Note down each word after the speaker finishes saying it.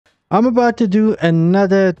I'm about to do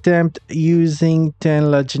another attempt using 10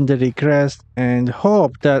 legendary crests and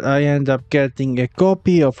hope that I end up getting a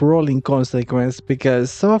copy of Rolling Consequence,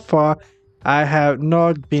 because so far I have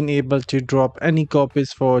not been able to drop any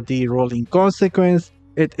copies for the Rolling Consequence.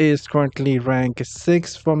 It is currently rank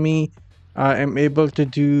 6 for me. I am able to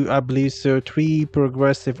do, I believe so, 3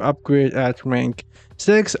 progressive upgrade at rank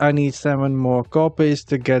 6. I need 7 more copies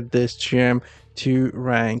to get this gem to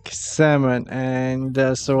rank 7.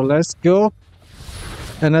 And so let's go.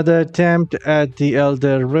 Another attempt at the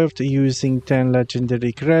Elder Rift using 10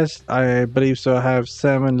 legendary crests. I believe so. I have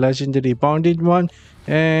 7 legendary bounded one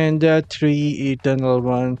and 3 eternal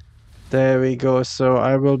one. There we go. So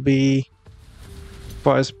I will be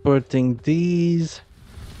first putting these.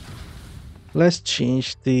 Let's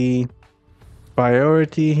change the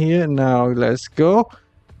priority here. Now let's go.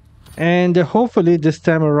 And hopefully this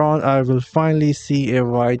time around I will finally see a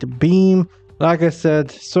white beam. Like I said,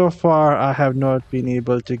 so far I have not been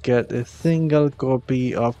able to get a single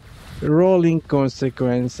copy of Rolling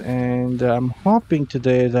Consequence, and I'm hoping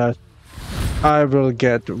today that I will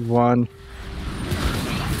get one,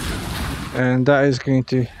 and that is going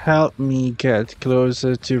to help me get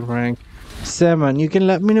closer to rank 7. You can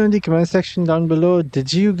let me know in the comment section down below,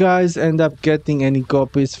 did you guys end up getting any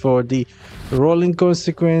copies for the Rolling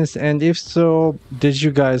Consequence? And if so, did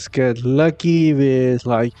you guys get lucky with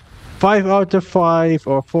like 5 out of 5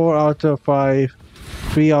 or 4 out of 5,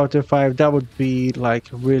 3 out of 5? That would be like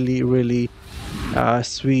really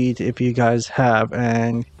sweet if you guys have,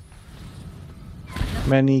 and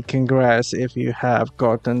many congrats if you have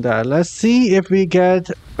gotten that. Let's see if we get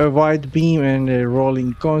a white beam and a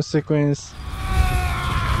Rolling Consequence.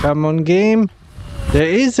 Come on, game. There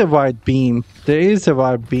is a white beam. There is a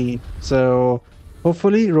white beam. So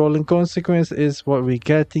hopefully Rolling Consequence is what we're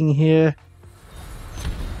getting here.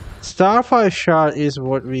 Starfire Shard is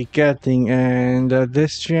what we're getting, and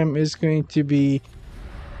this gem is going to be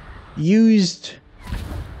used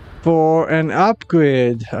for an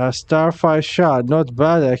upgrade. A Starfire Shard, not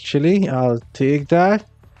bad actually. I'll take that.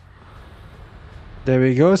 There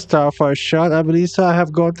we go, Starfire Shard. I believe so. I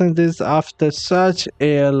have gotten this after such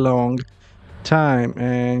a long time,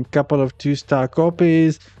 and couple of 2-star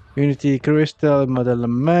copies, Unity Crystal, Mother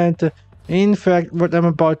Lament. In fact, what I'm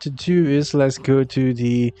about to do is let's go to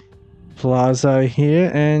the plaza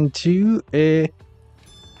here and do a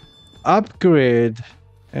upgrade,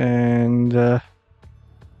 and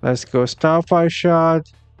let's go Starfire Shard,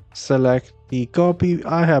 select the copy.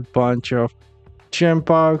 I have bunch of gem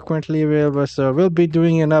power currently available, so we'll be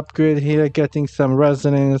doing an upgrade here, getting some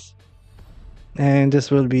resonance, and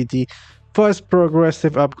this will be the first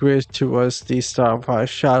progressive upgrade towards the Starfire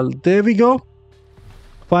Shard. There we go,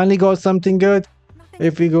 finally got something good.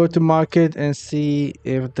 If we go to market and see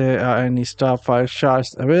if there are any Starfire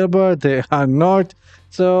Shards available, they are not.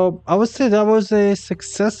 So I would say that was a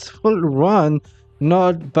successful run.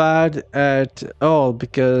 Not bad at all,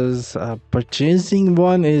 because purchasing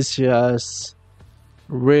one is just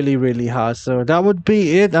really hard. So that would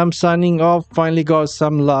be it. I'm signing off. Finally got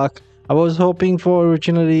some luck. I was hoping for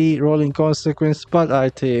originally Rolling Consequence, but I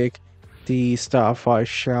take the Starfire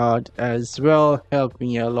Shard as well. Helped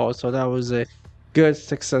me a lot. So that was a good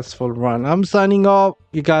successful run. I'm signing off.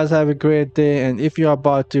 You guys have a great day, and if you're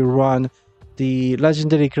about to run the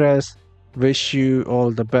legendary crest, wish you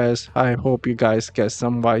all the best. I hope you guys get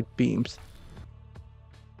some white beams.